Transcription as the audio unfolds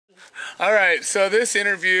All right, so this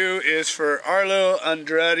interview is for Arlo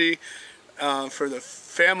Andrade for the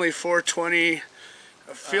Family 420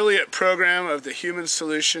 affiliate program of the Human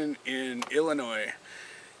Solution in Illinois.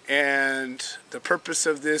 And the purpose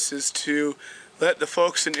of this is to let the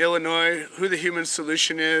folks in Illinois who the Human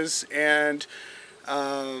Solution is and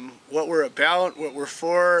what we're about, what we're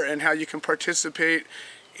for, and how you can participate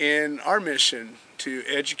in our mission to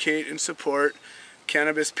educate and support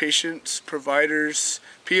cannabis patients, providers,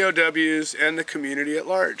 POWs, and the community at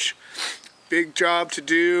large. Big job to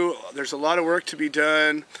do. There's a lot of work to be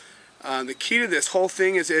done. The key to this whole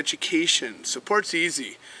thing is education. Support's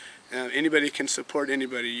easy. Anybody can support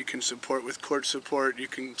anybody. You can support with court support, you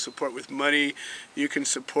can support with money, you can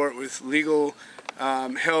support with legal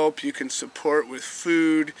help, you can support with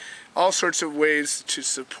food, all sorts of ways to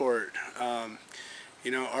support.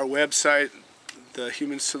 Our website,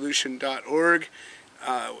 thehumansolution.org,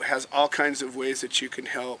 has all kinds of ways that you can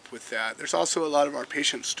help with that. There's also a lot of our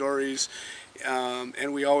patient stories,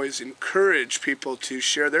 and we always encourage people to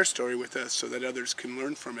share their story with us so that others can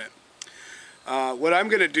learn from it. What I'm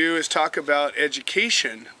going to do is talk about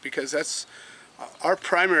education, because that's our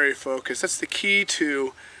primary focus. That's the key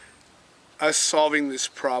to us solving this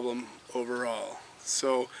problem overall.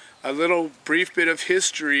 So a little brief bit of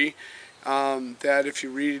history, that if you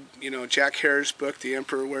read, Jack Hare's book, The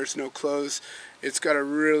Emperor Wears No Clothes, it's got a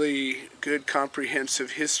really good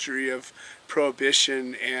comprehensive history of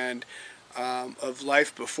Prohibition and of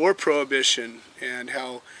life before Prohibition, and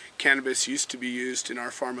how cannabis used to be used in our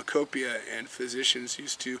pharmacopoeia, and physicians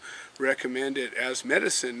used to recommend it as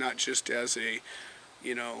medicine, not just as a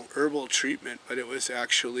herbal treatment, but it was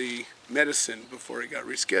actually medicine before it got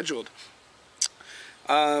rescheduled.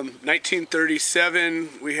 1937,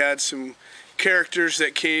 we had some characters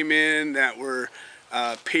that came in that were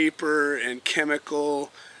paper and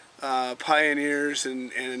chemical pioneers,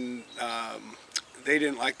 and they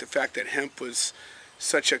didn't like the fact that hemp was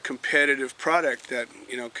such a competitive product that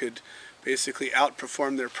could basically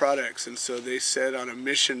outperform their products, and so they set on a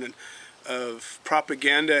mission of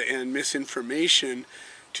propaganda and misinformation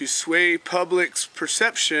to sway public's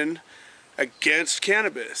perception against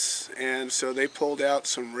cannabis. And so they pulled out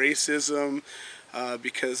some racism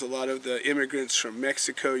because a lot of the immigrants from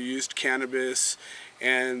Mexico used cannabis,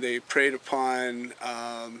 and they preyed upon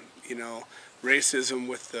racism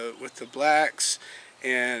with the blacks,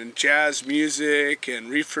 and jazz music and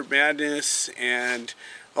reefer madness, and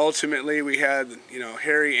ultimately we had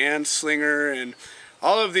Harry Anslinger and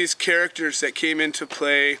all of these characters that came into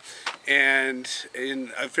play, and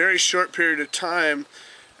in a very short period of time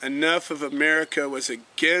enough of America was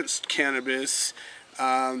against cannabis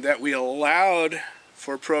that we allowed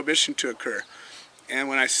for Prohibition to occur. And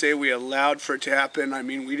when I say we allowed for it to happen, I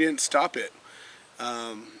mean we didn't stop it.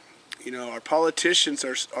 Our politicians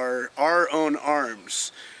are our own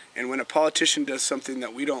arms, and when a politician does something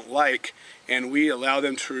that we don't like and we allow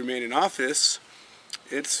them to remain in office,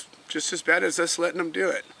 it's just as bad as us letting them do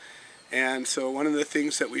it. And so one of the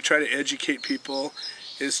things that we try to educate people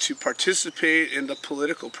is to participate in the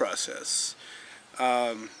political process.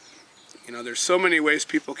 There's so many ways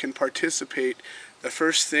people can participate. The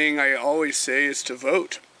first thing I always say is to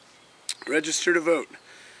vote. Register to vote.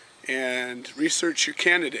 And research your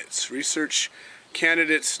candidates. Research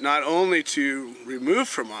candidates not only to remove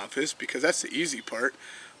from office, because that's the easy part.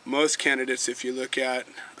 Most candidates, if you look at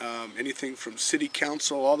anything from city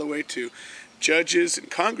council all the way to judges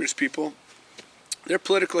and congress people, their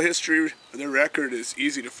political history, their record is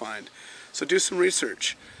easy to find. So do some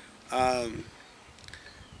research.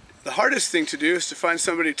 The hardest thing to do is to find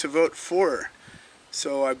somebody to vote for.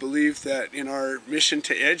 So I believe that in our mission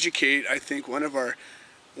to educate, I think one of our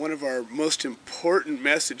most important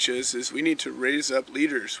messages is we need to raise up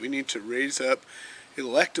leaders. We need to raise up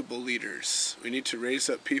electable leaders. We need to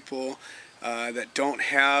raise up people that don't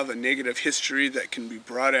have a negative history that can be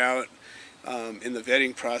brought out in the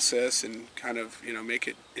vetting process and kind of make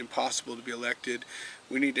it impossible to be elected.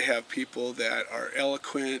 We need to have people that are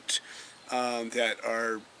eloquent, that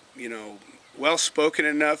are well spoken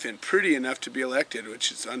enough and pretty enough to be elected,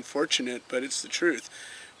 which is unfortunate, but it's the truth.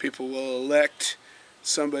 People will elect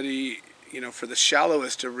somebody for the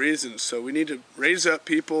shallowest of reasons. So we need to raise up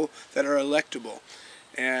people that are electable,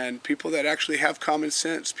 and people that actually have common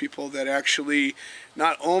sense, people that actually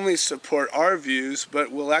not only support our views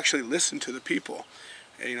but will actually listen to the people.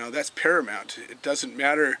 That's paramount. It doesn't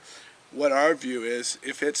matter what our view is.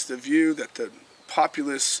 If it's the view that the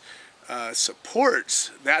populace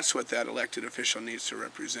supports, that's what that elected official needs to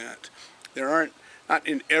represent. Not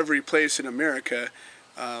in every place in America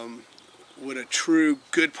would a true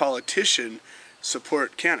good politician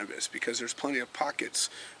support cannabis, because there's plenty of pockets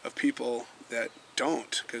of people that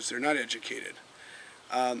don't, because they're not educated.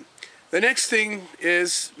 The next thing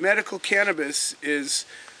is medical cannabis is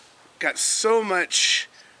got so much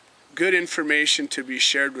good information to be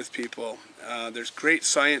shared with people. There's great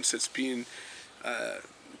science that's being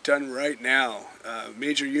done right now.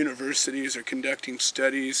 Major universities are conducting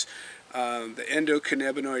studies. The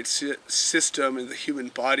endocannabinoid system in the human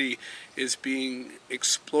body is being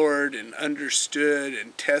explored and understood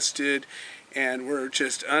and tested, and we're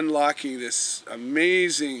just unlocking this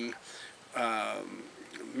amazing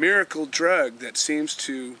miracle drug that seems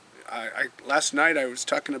to, last night I was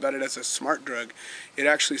talking about it as a smart drug. It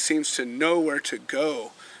actually seems to know where to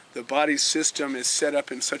go. The body's system is set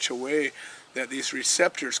up in such a way that these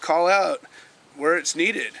receptors call out where it's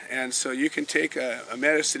needed, and so you can take a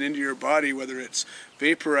medicine into your body, whether it's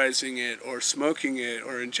vaporizing it or smoking it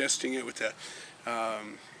or ingesting it with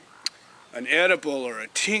an edible or a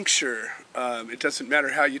tincture. It doesn't matter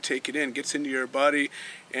how you take it in. It gets into your body,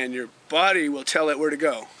 and your body will tell it where to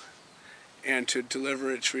go and to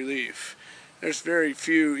deliver its relief. There's very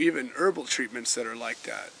few even herbal treatments that are like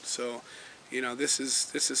that. So, you know, this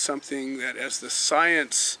is something that, as the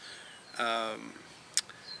science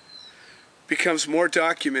becomes more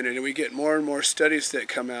documented and we get more and more studies that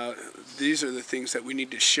come out, these are the things that we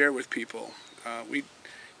need to share with people. We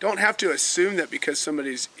don't have to assume that because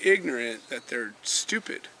somebody's ignorant that they're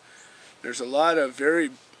stupid. There's a lot of very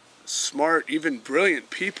smart, even brilliant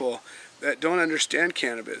people that don't understand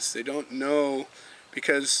cannabis. They don't know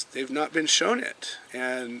because they've not been shown it.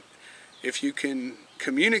 And if you can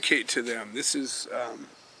communicate to them, this is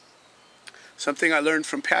something I learned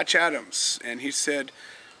from Patch Adams, and he said,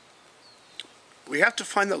 we have to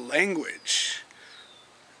find the language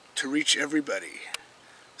to reach everybody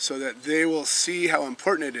so that they will see how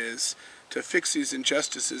important it is to fix these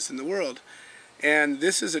injustices in the world. And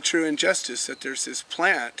this is a true injustice, that there's this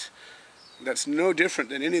plant that's no different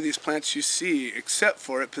than any of these plants you see, except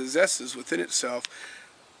for it possesses within itself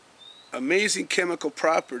amazing chemical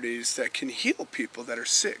properties that can heal people that are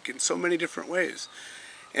sick in so many different ways.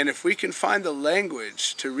 And if we can find the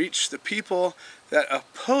language to reach the people that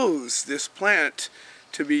oppose this plant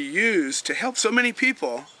to be used to help so many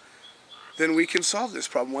people, then we can solve this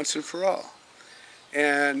problem once and for all.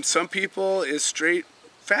 And some people is straight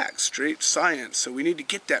facts, straight science. So we need to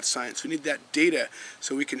get that science. We need that data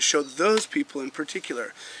so we can show those people in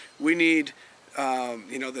particular. We need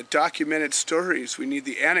you know, the documented stories. We need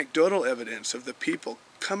the anecdotal evidence of the people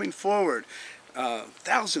coming forward.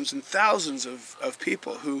 Thousands and thousands of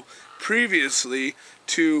people who previously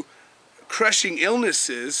to crushing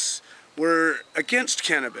illnesses were against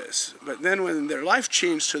cannabis. But then when their life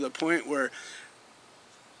changed to the point where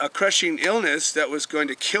a crushing illness that was going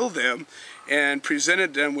to kill them and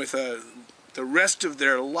presented them with the rest of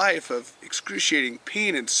their life of excruciating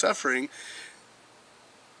pain and suffering,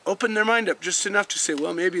 opened their mind up just enough to say,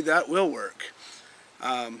 well, maybe that will work.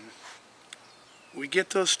 We get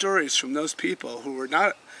those stories from those people who were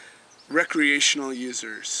not recreational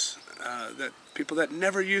users, that people that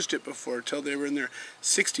never used it before until they were in their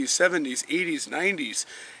 60s, 70s, 80s, 90s,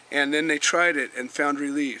 and then they tried it and found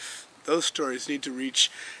relief. Those stories need to reach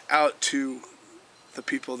out to the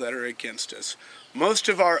people that are against us. Most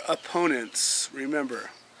of our opponents, remember,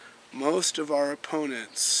 most of our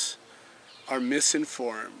opponents are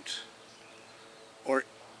misinformed or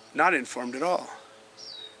not informed at all.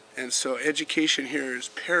 And so education here is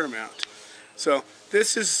paramount. So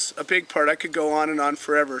this is a big part. I could go on and on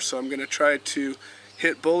forever, so I'm going to try to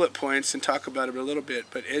hit bullet points and talk about it a little bit.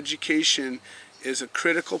 But education is a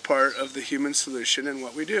critical part of the human solution and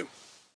what we do.